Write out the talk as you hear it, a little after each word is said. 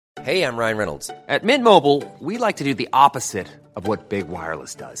Hey, I'm Ryan Reynolds. At Mint Mobile, we like to do the opposite of what Big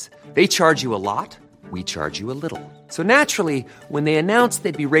Wireless does. They charge you a lot, we charge you a little. So naturally, when they announced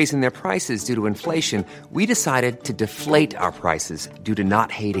they'd be raising their prices due to inflation, we decided to deflate our prices due to not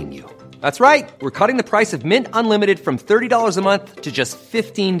hating you. That's right. We're cutting the price of Mint Unlimited from $30 a month to just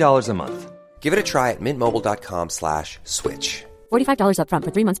 $15 a month. Give it a try at mintmobile.com/switch. $45 up front for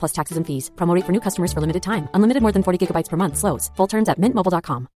 3 months plus taxes and fees. Promo rate for new customers for limited time. Unlimited more than 40 gigabytes per month. Slows full terms at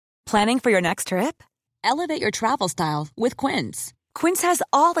mintmobile.com. Planning for your next trip? Elevate your travel style with Quince. Quince has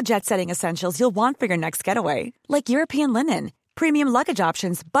all the jet-setting essentials you'll want for your next getaway, like European linen, premium luggage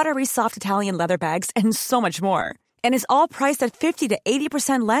options, buttery soft Italian leather bags, and so much more. And is all priced at 50 to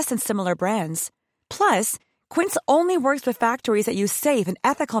 80% less than similar brands. Plus, Quince only works with factories that use safe and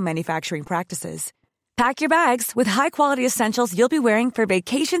ethical manufacturing practices. Pack your bags with high-quality essentials you'll be wearing for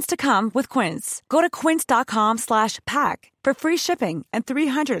vacations to come with Quince. Go to quince.com/pack for free shipping and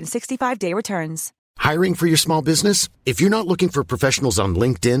 365-day returns. Hiring for your small business? If you're not looking for professionals on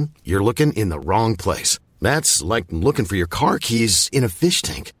LinkedIn, you're looking in the wrong place. That's like looking for your car keys in a fish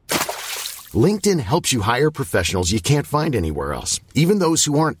tank. LinkedIn helps you hire professionals you can't find anywhere else, even those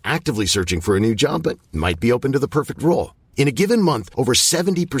who aren't actively searching for a new job but might be open to the perfect role. In a given month, over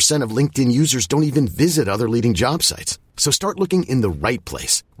 70% of LinkedIn users don't even visit other leading job sites. So start looking in the right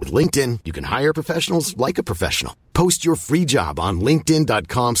place. With LinkedIn, you can hire professionals like a professional. Post your free job on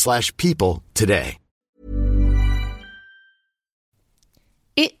linkedin.com/people today.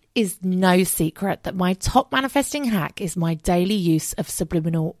 It is no secret that my top manifesting hack is my daily use of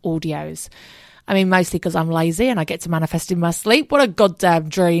subliminal audios. I mean, mostly because I'm lazy and I get to manifest in my sleep. What a goddamn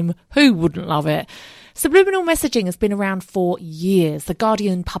dream. Who wouldn't love it? Subliminal messaging has been around for years. The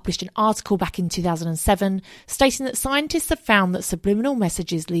Guardian published an article back in 2007 stating that scientists have found that subliminal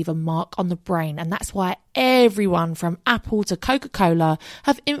messages leave a mark on the brain, and that's why everyone from Apple to Coca-Cola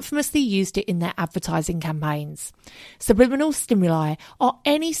have infamously used it in their advertising campaigns. Subliminal stimuli are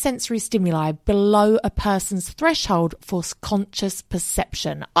any sensory stimuli below a person's threshold for conscious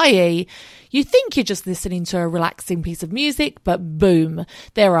perception, i.e., you think you're just listening to a relaxing piece of music, but boom,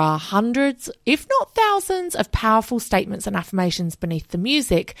 there are hundreds, if not thousands, of powerful statements and affirmations beneath the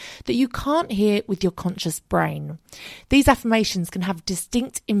music that you can't hear with your conscious brain. These affirmations can have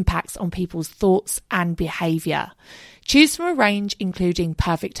distinct impacts on people's thoughts and behaviour. Choose from a range including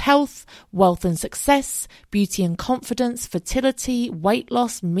perfect health, wealth and success, beauty and confidence, fertility, weight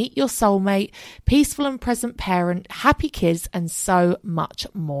loss, meet your soulmate, peaceful and present parent, happy kids, and so much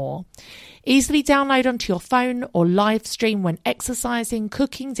more. Easily download onto your phone or live stream when exercising,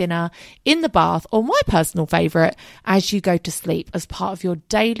 cooking dinner, in the bath, or my personal favourite, as you go to sleep as part of your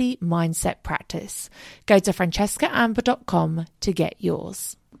daily mindset practice. Go to francescaamber.com to get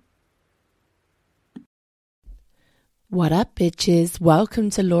yours. What up, bitches? Welcome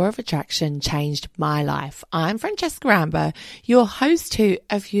to Law of Attraction Changed My Life. I'm Francesca Amber, your host who,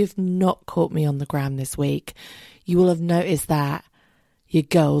 if you've not caught me on the gram this week, you will have noticed that your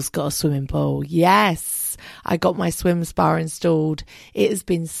girl's got a swimming pool. Yes, I got my swim spa installed. It has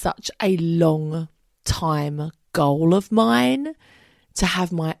been such a long time goal of mine to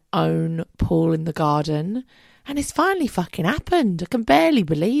have my own pool in the garden, and it's finally fucking happened. I can barely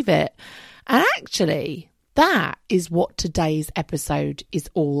believe it. And actually, that is what today's episode is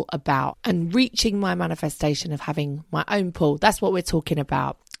all about, and reaching my manifestation of having my own pool. That's what we're talking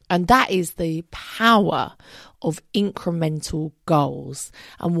about. And that is the power of incremental goals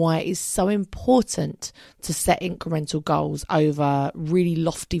and why it is so important to set incremental goals over really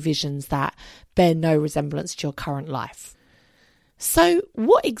lofty visions that bear no resemblance to your current life. So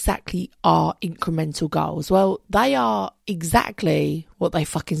what exactly are incremental goals? Well, they are exactly what they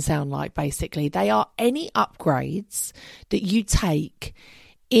fucking sound like, basically. They are any upgrades that you take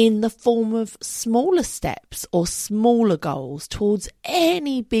in the form of smaller steps or smaller goals towards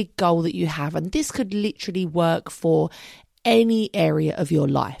any big goal that you have. And this could literally work for any area of your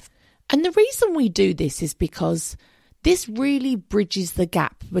life. And the reason we do this is because this really bridges the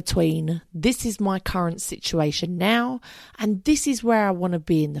gap between this is my current situation now and this is where I want to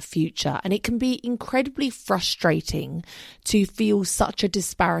be in the future. And it can be incredibly frustrating to feel such a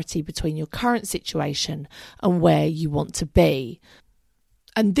disparity between your current situation and where you want to be.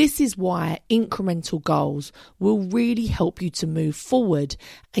 And this is why incremental goals will really help you to move forward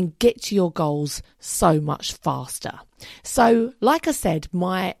and get to your goals so much faster. So, like I said,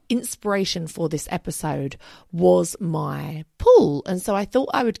 my inspiration for this episode was my pool. And so I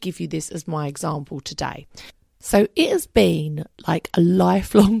thought I would give you this as my example today. So it has been like a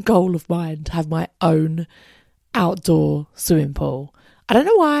lifelong goal of mine to have my own outdoor swimming pool. I don't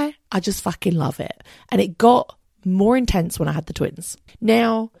know why, I just fucking love it. And it got more intense when I had the twins.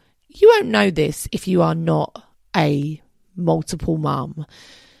 Now, You won't know this if you are not a multiple mum.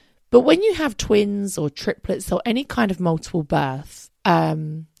 But when you have twins or triplets or any kind of multiple birth,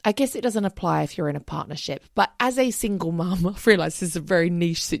 I guess it doesn't apply if you're in a partnership. But as a single mum, I've realised this is a very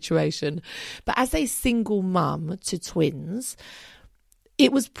niche situation, but as a single mum to twins,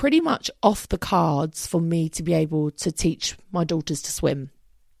 it was pretty much off the cards for me to be able to teach my daughters to swim.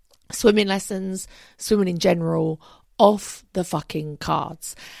 Swimming lessons, swimming in general, off the fucking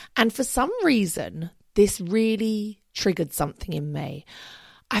cards. And for some reason, this really triggered something in me.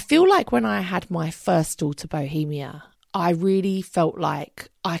 I feel like when I had my first daughter, Bohemia, I really felt like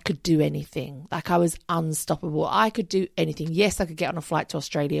I could do anything. Like I was unstoppable. I could do anything. Yes, I could get on a flight to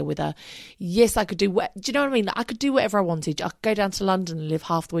Australia with her. Yes, I could do do you know what I mean? Like I could do whatever I wanted. I could go down to London and live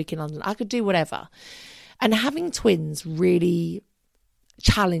half the week in London. I could do whatever. And having twins really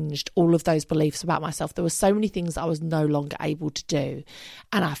challenged all of those beliefs about myself. There were so many things I was no longer able to do,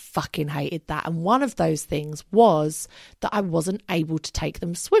 and I fucking hated that. And one of those things was that I wasn't able to take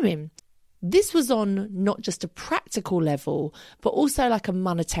them swimming. This was on not just a practical level, but also like a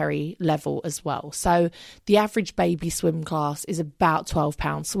monetary level as well. So the average baby swim class is about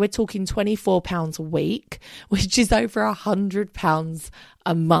 £12. So we're talking £24 a week, which is over £100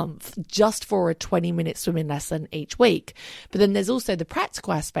 a month just for a 20-minute swimming lesson each week. But then there's also the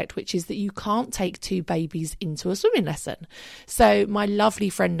practical aspect, which is that you can't take two babies into a swimming lesson. So my lovely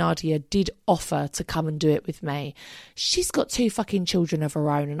friend Nadia did offer to come and do it with me. She's got two fucking children of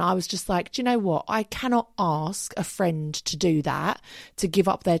her own. And I was just like, do you know what? I cannot ask a friend to do that, to give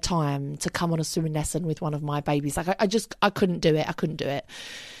up their time to come on a swimming lesson with one of my babies. Like I couldn't do it. I couldn't do it.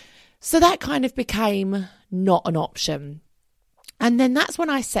 So that kind of became not an option. And then that's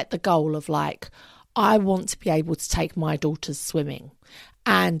when I set the goal of like, I want to be able to take my daughters swimming.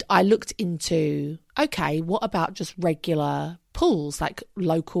 And I looked into, okay, what about just regular pools, like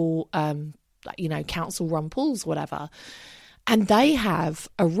local, council run pools, whatever. And they have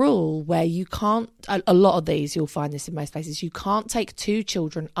a rule where you can't, a lot of these, you'll find this in most places, you can't take two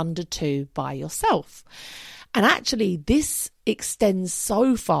children under 2 by yourself. And actually, this extends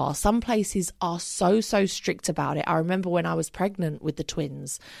so far. Some places are so strict about it. I remember when I was pregnant with the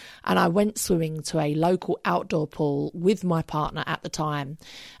twins and I went swimming to a local outdoor pool with my partner at the time.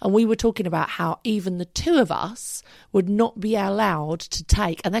 And we were talking about how even the two of us would not be allowed to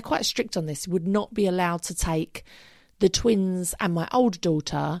take, and they're quite strict on this, would not be allowed to take the twins and my older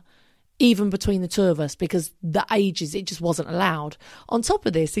daughter even between the two of us, because the ages, it just wasn't allowed. On top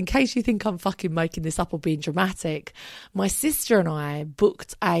of this, in case you think I'm fucking making this up or being dramatic, my sister and I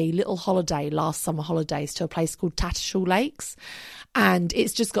booked a little holiday last summer holidays to a place called Tattershall Lakes. And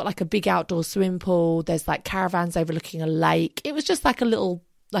it's just got like a big outdoor swimming pool. There's like caravans overlooking a lake. It was just like a little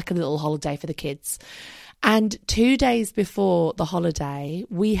holiday for the kids. And 2 days before the holiday,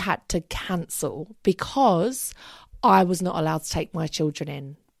 we had to cancel because I was not allowed to take my children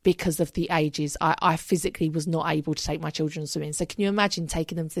in. Because of the ages, I physically was not able to take my children swimming. So can you imagine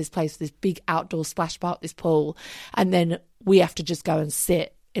taking them to this place, this big outdoor splash park, this pool, and then we have to just go and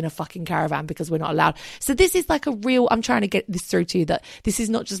sit in a fucking caravan because we're not allowed. So this is like a real, I'm trying to get this through to you, that this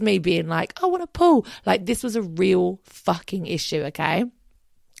is not just me being like, I want a pool. Like this was a real fucking issue, okay?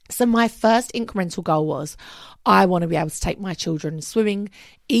 So my first incremental goal was, I want to be able to take my children swimming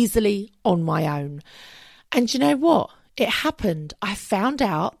easily on my own. And you know what? It happened. I found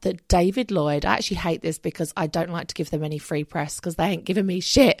out that David Lloyd, I actually hate this because I don't like to give them any free press because they ain't giving me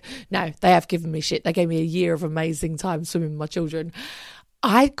shit. No, they have given me shit. They gave me a year of amazing time swimming with my children.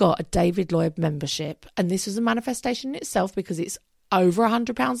 I got a David Lloyd membership, and this was a manifestation in itself because it's over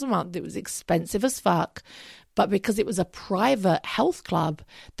 £100 a month. It was expensive as fuck. But because it was a private health club,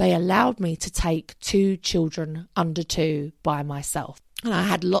 they allowed me to take 2 children under 2 by myself. And I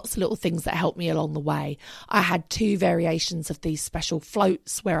had lots of little things that helped me along the way. I had 2 variations of these special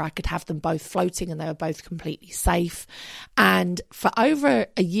floats where I could have them both floating and they were both completely safe. And for over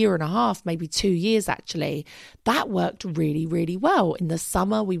a year and a half, maybe 2 years actually, that worked really, really well. In the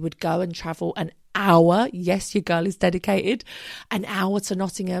summer, we would go and travel an hour. Yes, your girl is dedicated. An hour to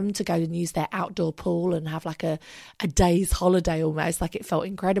Nottingham to go and use their outdoor pool and have like a day's holiday almost. Like it felt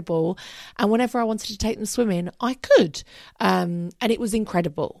incredible. And whenever I wanted to take them swimming, I could. And it was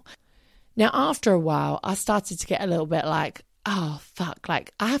incredible. Now, after a while, I started to get a little bit like, oh, fuck,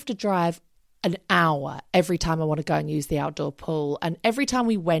 like I have to drive an hour every time I want to go and use the outdoor pool. And every time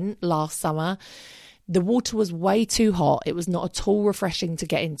we went last summer, the water was way too hot. It was not at all refreshing to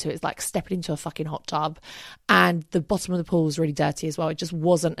get into. It's like stepping into a fucking hot tub. And the bottom of the pool was really dirty as well. It just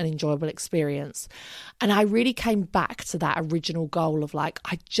wasn't an enjoyable experience. And I really came back to that original goal of like,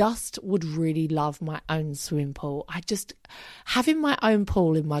 I just would really love my own swimming pool. Having my own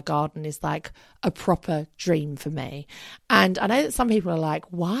pool in my garden is like a proper dream for me. And I know that some people are like,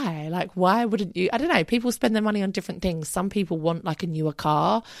 why? Like, why wouldn't you? I don't know. People spend their money on different things. Some people want like a newer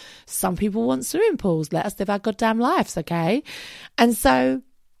car. Some people want swimming pools. Let us live our goddamn lives, okay? And so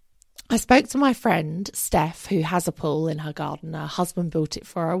I spoke to my friend, Steph, who has a pool in her garden. Her husband built it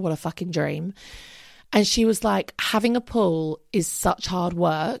for her. What a fucking dream. And she was like, having a pool is such hard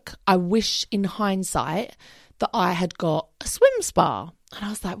work. I wish in hindsight that I had got a swim spa. And I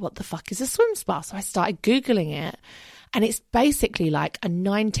was like, what the fuck is a swim spa? So I started Googling it. And it's basically like a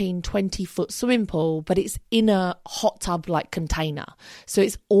 19-20 foot swimming pool, but it's in a hot tub like container. So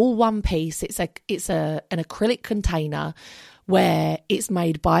it's all one piece. It's an acrylic container where it's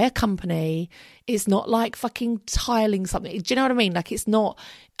made by a company. It's not like fucking tiling something. Do you know what I mean? Like it's not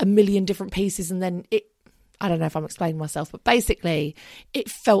a million different pieces and then I don't know if I'm explaining myself, but basically it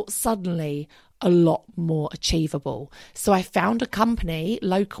felt suddenly a lot more achievable. So I found a company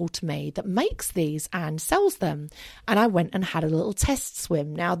local to me that makes these and sells them. And I went and had a little test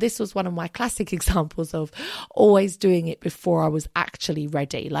swim. Now, this was one of my classic examples of always doing it before I was actually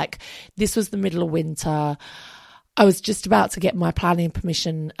ready. Like this was the middle of winter. I was just about to get my planning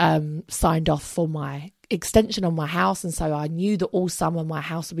permission signed off for my extension on my house. And so I knew that all summer my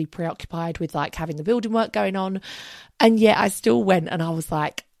house would be preoccupied with like having the building work going on. And yet I still went and I was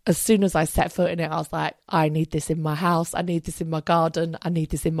like, as soon as I set foot in it, I was like, I need this in my house. I need this in my garden. I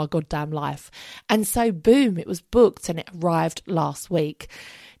need this in my goddamn life. And so boom, it was booked and it arrived last week.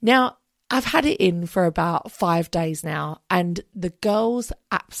 Now, I've had it in for about 5 days now and the girls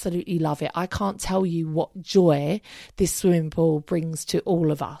absolutely love it. I can't tell you what joy this swimming pool brings to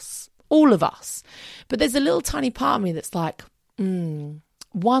all of us. All of us. But there's a little tiny part of me that's like,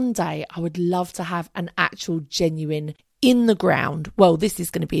 one day I would love to have an actual genuine in the ground. Well, this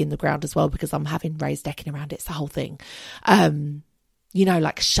is going to be in the ground as well because I'm having raised decking around it. It's the whole thing. You know,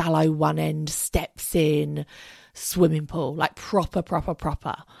 like shallow one end, steps in, swimming pool, like proper.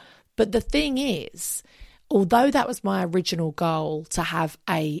 But the thing is, although that was my original goal to have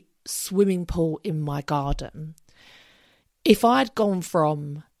a swimming pool in my garden, if I'd gone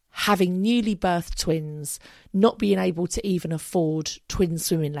from having newly birthed twins, not being able to even afford twin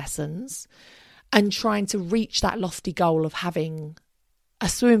swimming lessons, and trying to reach that lofty goal of having a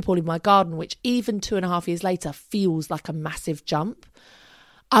swimming pool in my garden, which even 2.5 years later feels like a massive jump,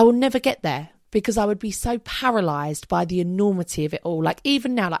 I will never get there because I would be so paralysed by the enormity of it all. Like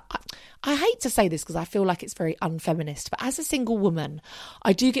even now, like I hate to say this because I feel like it's very unfeminist, but as a single woman,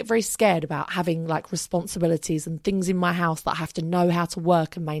 I do get very scared about having like responsibilities and things in my house that I have to know how to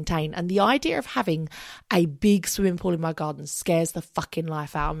work and maintain. And the idea of having a big swimming pool in my garden scares the fucking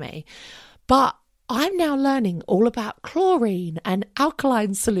life out of me. But I'm now learning all about chlorine and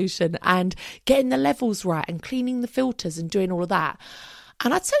alkaline solution and getting the levels right and cleaning the filters and doing all of that.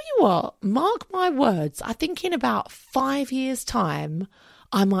 And I tell you what, mark my words, I think in about 5 years' time,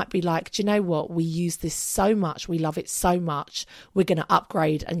 I might be like, do you know what? We use this so much. We love it so much. We're going to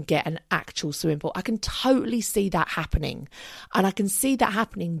upgrade and get an actual swimming pool. I can totally see that happening. And I can see that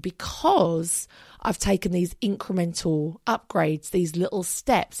happening because I've taken these incremental upgrades, these little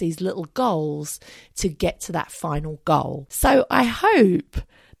steps, these little goals to get to that final goal. So I hope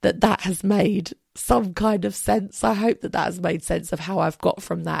that that has made some kind of sense. I hope that that has made sense of how I've got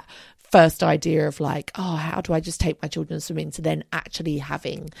from that first idea of like, oh, how do I just take my children swimming to then actually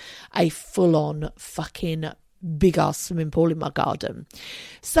having a full-on fucking big-ass swimming pool in my garden.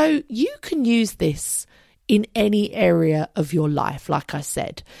 So you can use this in any area of your life, like I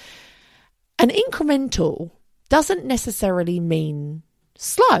said. An incremental doesn't necessarily mean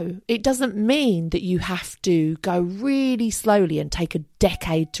slow. It doesn't mean that you have to go really slowly and take a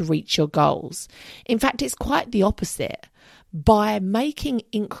decade to reach your goals. In fact, it's quite the opposite. By making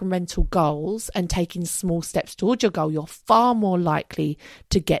incremental goals and taking small steps towards your goal, you're far more likely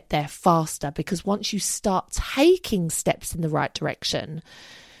to get there faster because once you start taking steps in the right direction,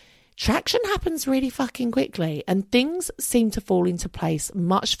 traction happens really fucking quickly and things seem to fall into place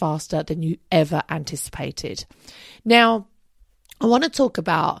much faster than you ever anticipated. Now, I want to talk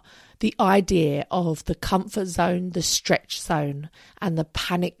about the idea of the comfort zone, the stretch zone, and the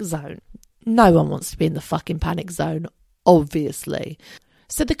panic zone. No one wants to be in the fucking panic zone, obviously.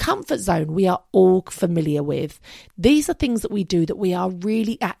 So the comfort zone we are all familiar with. These are things that we do that we are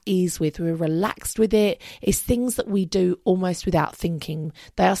really at ease with. We're relaxed with it. It's things that we do almost without thinking.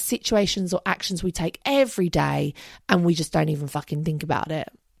 They are situations or actions we take every day and we just don't even fucking think about it.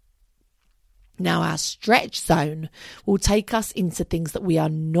 Now, our stretch zone will take us into things that we are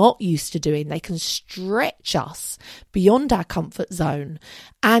not used to doing. They can stretch us beyond our comfort zone.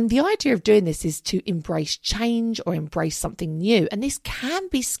 And the idea of doing this is to embrace change or embrace something new. And this can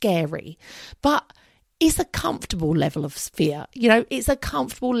be scary, but it's a comfortable level of fear. You know, it's a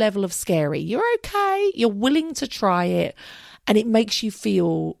comfortable level of scary. You're okay. You're willing to try it. And it makes you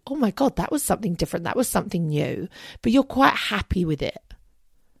feel, oh my God, that was something different. That was something new. But you're quite happy with it.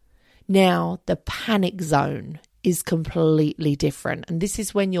 Now, the panic zone is completely different. And this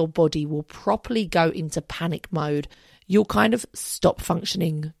is when your body will properly go into panic mode. You'll kind of stop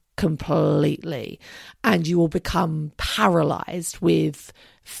functioning completely and you will become paralyzed with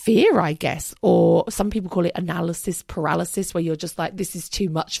fear, I guess, or some people call it analysis paralysis, where you're just like, this is too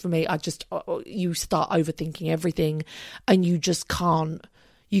much for me. You start overthinking everything and you just can't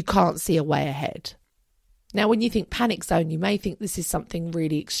see a way ahead. Now, when you think panic zone, you may think this is something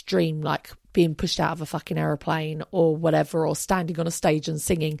really extreme, like being pushed out of a fucking aeroplane or whatever, or standing on a stage and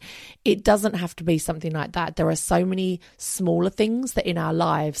singing. It doesn't have to be something like that. There are so many smaller things that in our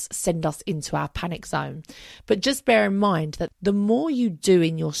lives send us into our panic zone. But just bear in mind that the more you do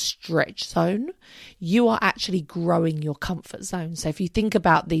in your stretch zone, you are actually growing your comfort zone. So if you think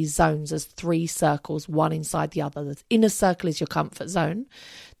about these zones as 3 circles, one inside the other, the inner circle is your comfort zone.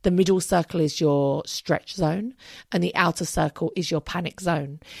 The middle circle is your stretch zone and the outer circle is your panic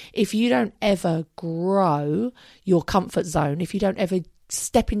zone. If you don't ever grow your comfort zone, if you don't ever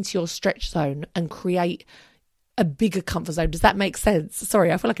step into your stretch zone and create a bigger comfort zone, does that make sense?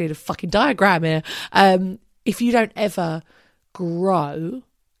 Sorry, I feel like I need a fucking diagram here. If you don't ever grow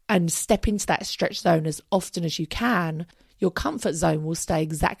and step into that stretch zone as often as you can, your comfort zone will stay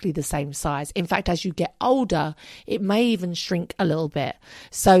exactly the same size. In fact, as you get older, it may even shrink a little bit.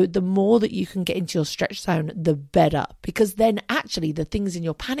 So the more that you can get into your stretch zone, the better, because then actually the things in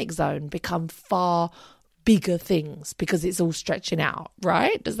your panic zone become far bigger things because it's all stretching out,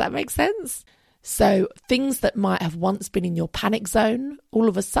 right? Does that make sense? So things that might have once been in your panic zone, all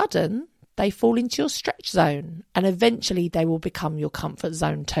of a sudden, they fall into your stretch zone and eventually they will become your comfort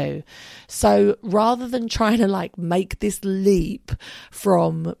zone too. So rather than trying to make this leap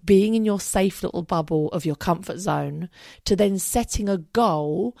from being in your safe little bubble of your comfort zone to then setting a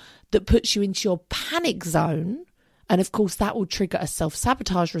goal that puts you into your panic zone, and of course that will trigger a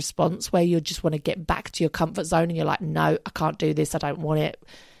self-sabotage response where you just want to get back to your comfort zone and you're like, no, I can't do this. I don't want it.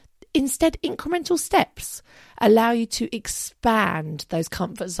 Instead, incremental steps allow you to expand those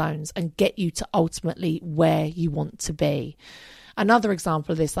comfort zones and get you to ultimately where you want to be. Another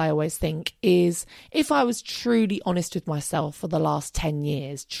example of this I always think is if I was truly honest with myself for the last 10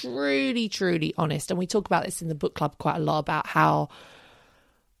 years, truly honest, and we talk about this in the book club quite a lot about how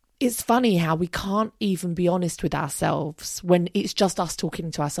it's funny how we can't even be honest with ourselves when it's just us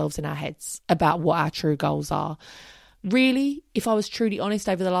talking to ourselves in our heads about what our true goals are. Really, if I was truly honest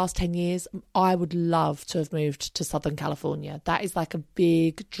over the last 10 years, I would love to have moved to Southern California. That is like a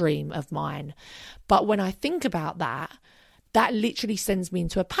big dream of mine. But when I think about that literally sends me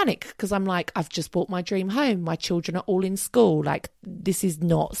into a panic because I'm like, I've just bought my dream home. My children are all in school. This is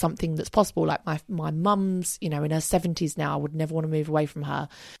not something that's possible. My mum's, in her 70s now. I would never want to move away from her.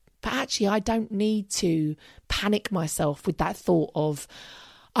 But actually, I don't need to panic myself with that thought of,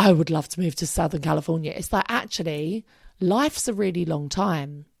 I would love to move to Southern California. It's like, actually, life's a really long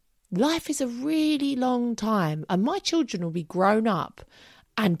time. Life is a really long time. And my children will be grown up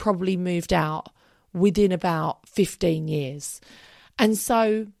and probably moved out within about 15 years. And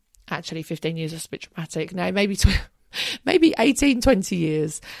so, actually, 15 years is a bit dramatic. No, maybe 18, 20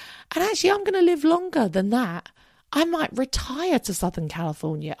 years. And actually, I'm going to live longer than that. I might retire to Southern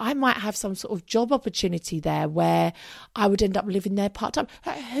California. I might have some sort of job opportunity there where I would end up living there part-time.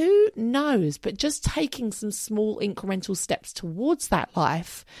 Who knows? But just taking some small incremental steps towards that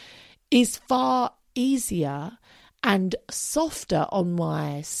life is far easier and softer on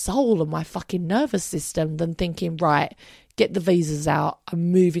my soul and my fucking nervous system than thinking, right, get the visas out,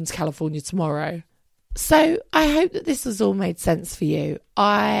 I'm moving to California tomorrow. So I hope that this has all made sense for you.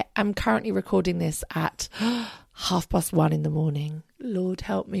 I am currently recording this at 1:30 in the morning. Lord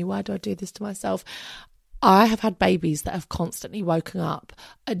help me, why do I do this to myself? I have had babies that have constantly woken up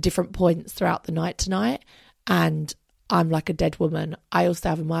at different points throughout the night tonight, and I'm like a dead woman. I also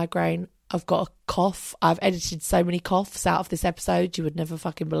have a migraine. I've got a cough. I've edited so many coughs out of this episode you would never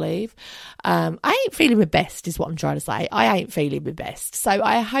fucking believe. I ain't feeling my best is what I'm trying to say. I ain't feeling my best. So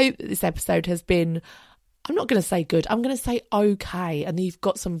I hope that this episode has been, I'm not going to say good, I'm going to say okay, and you've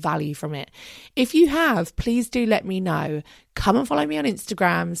got some value from it. If you have, please do let me know. Come and follow me on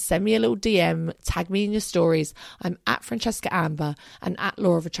Instagram, send me a little DM, tag me in your stories. I'm at Francesca Amber and at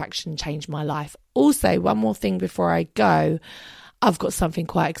Law of Attraction Changed My Life. Also, one more thing before I go, I've got something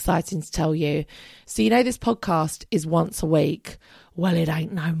quite exciting to tell you. So you know this podcast is once a week. Well, it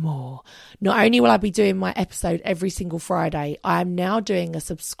ain't no more. Not only will I be doing my episode every single Friday, I am now doing a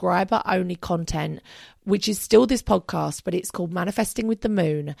subscriber-only content, which is still this podcast, but it's called Manifesting with the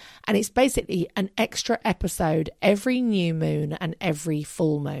Moon. And it's basically an extra episode every new moon and every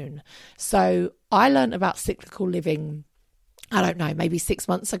full moon. So I learned about cyclical living, I don't know, maybe 6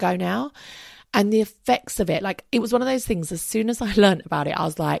 months ago now. And the effects of it, like, it was one of those things, as soon as I learned about it, I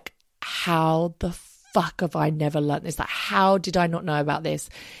was like, how the fuck have I never learned this? Like, how did I not know about this?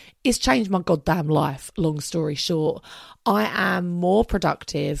 It's changed my goddamn life, long story short. I am more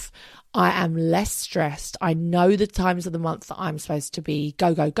productive. I am less stressed. I know the times of the month that I'm supposed to be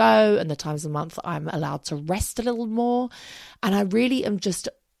go, go, go, and the times of the month that I'm allowed to rest a little more. And I really am just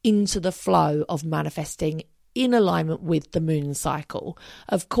into the flow of manifesting in alignment with the moon cycle.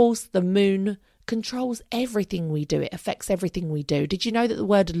 Of course, the moon controls everything we do. It affects everything we do. Did you know that the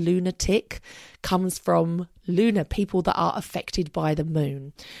word lunatic comes from lunar, people that are affected by the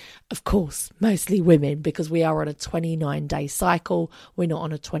moon? Of course, mostly women, because we are on a 29-day cycle. We're not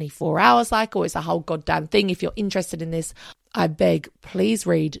on a 24-hour cycle. It's a whole goddamn thing. If you're interested in this, I beg, please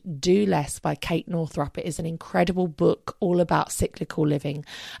read Do Less by Kate Northrup. It is an incredible book all about cyclical living.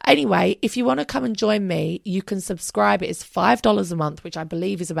 Anyway, if you want to come and join me, you can subscribe. It is $5 a month, which I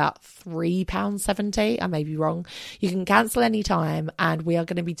believe is about £3.70. I may be wrong. You can cancel any time, and we are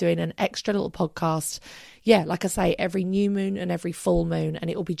going to be doing an extra little podcast. Yeah, like I say, every new moon and every full moon, and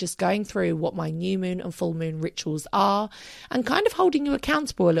it will be just going through what my new moon and full moon rituals are and kind of holding you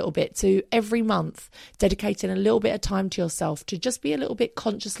accountable a little bit to every month, dedicating a little bit of time to yourself to just be a little bit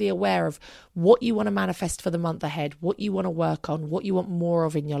consciously aware of what you want to manifest for the month ahead, what you want to work on, what you want more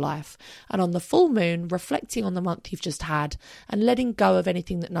of in your life. And on the full moon, reflecting on the month you've just had and letting go of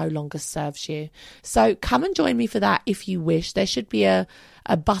anything that no longer serves you. So come and join me for that if you wish. There should be a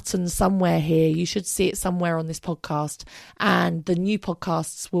button somewhere here. You should see it somewhere on this podcast, and the new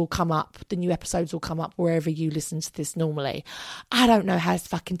podcasts will come up. The new episodes will come up wherever you listen to this normally. I don't know how this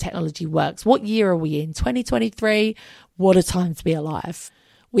fucking technology works. What year are we in? 2023? What a time to be alive.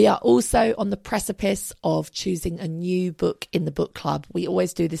 We are also on the precipice of choosing a new book in the book club. We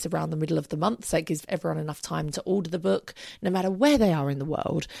always do this around the middle of the month, so it gives everyone enough time to order the book, no matter where they are in the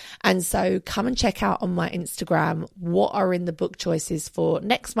world. And so come and check out on my Instagram what are in the book choices for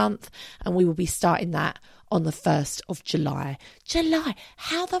next month, and we will be starting that on the 1st of July. July?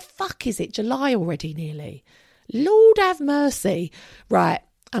 How the fuck is it July already nearly? Lord have mercy. Right,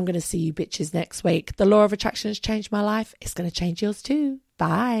 I'm going to see you bitches next week. The law of attraction has changed my life. It's going to change yours too.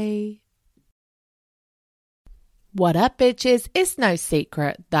 Bye. What up, bitches? It's no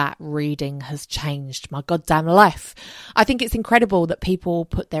secret that reading has changed my goddamn life. I think it's incredible that people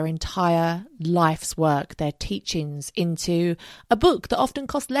put their entire life's work, their teachings, into a book that often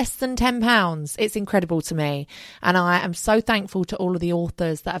costs less than £10. It's incredible to me. And I am so thankful to all of the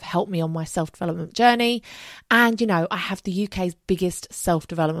authors that have helped me on my self-development journey. And, you know, I have the UK's biggest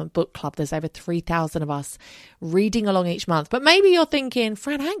self-development book club. There's over 3,000 of us reading along each month. But maybe you're thinking,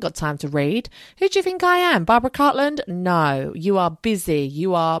 Fran, I ain't got time to read. Who do you think I am? Barbara Cartland? No, you are busy.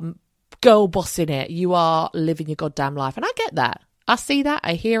 You are girl bossing it. You are living your goddamn life. And I get that. I see that.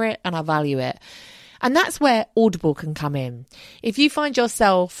 I hear it and I value it. And that's where Audible can come in. If you find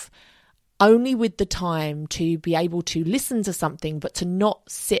yourself only with the time to be able to listen to something, but to not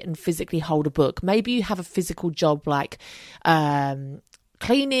sit and physically hold a book, maybe you have a physical job like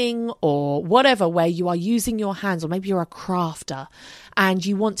cleaning or whatever, where you are using your hands, or maybe you're a crafter and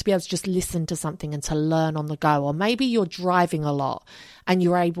you want to be able to just listen to something and to learn on the go, or maybe you're driving a lot and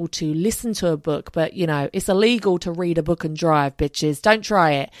you're able to listen to a book, but you know, it's illegal to read a book and drive, bitches. Don't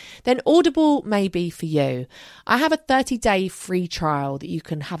try it. Then Audible may be for you. I have a 30-day free trial that you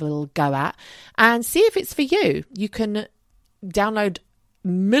can have a little go at and see if it's for you. You can download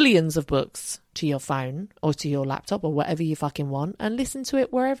millions of books to your phone or to your laptop or whatever you fucking want and listen to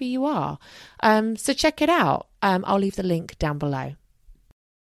it wherever you are. So check it out. I'll leave the link down below.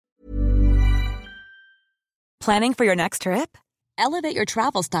 Planning for your next trip? Elevate your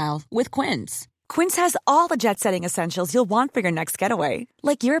travel style with Quince. Quince has all the jet-setting essentials you'll want for your next getaway,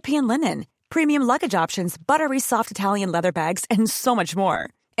 like European linen, premium luggage options, buttery soft Italian leather bags, and so much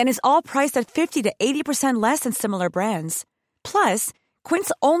more. And is all priced at 50 to 80% less than similar brands. Plus,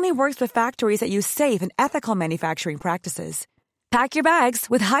 Quince only works with factories that use safe and ethical manufacturing practices. Pack your bags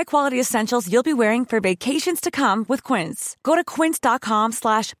with high-quality essentials you'll be wearing for vacations to come with Quince. Go to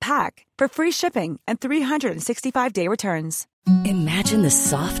quince.com/pack for free shipping and 365-day returns. Imagine the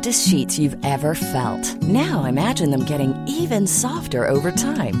softest sheets you've ever felt. Now imagine them getting even softer over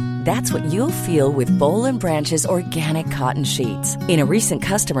time. That's what you'll feel with Boll & Branch's organic cotton sheets. In a recent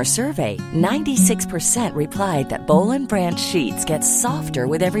customer survey, 96% replied that Boll & Branch sheets get softer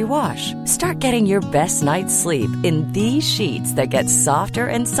with every wash. Start getting your best night's sleep in these sheets that get softer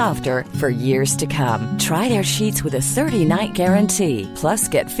and softer for years to come. Try their sheets with a 30-night guarantee. Plus,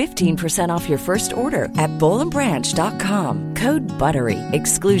 get 15% off your first order at bollandbranch.com. Code BUTTERY.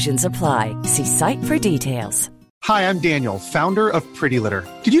 Exclusions apply. See site for details. Hi, I'm Daniel, founder of Pretty Litter.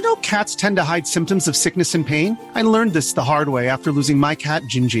 Did you know cats tend to hide symptoms of sickness and pain? I learned this the hard way after losing my cat,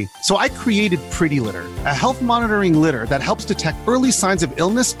 Gingy. So I created Pretty Litter, a health monitoring litter that helps detect early signs of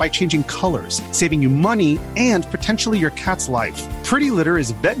illness by changing colors, saving you money and potentially your cat's life. Pretty Litter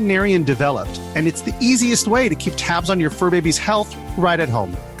is veterinarian developed, and it's the easiest way to keep tabs on your fur baby's health right at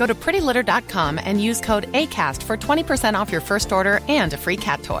home. Go to prettylitter.com and use code ACAST for 20% off your first order and a free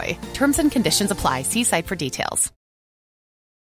cat toy. Terms and conditions apply. See site for details.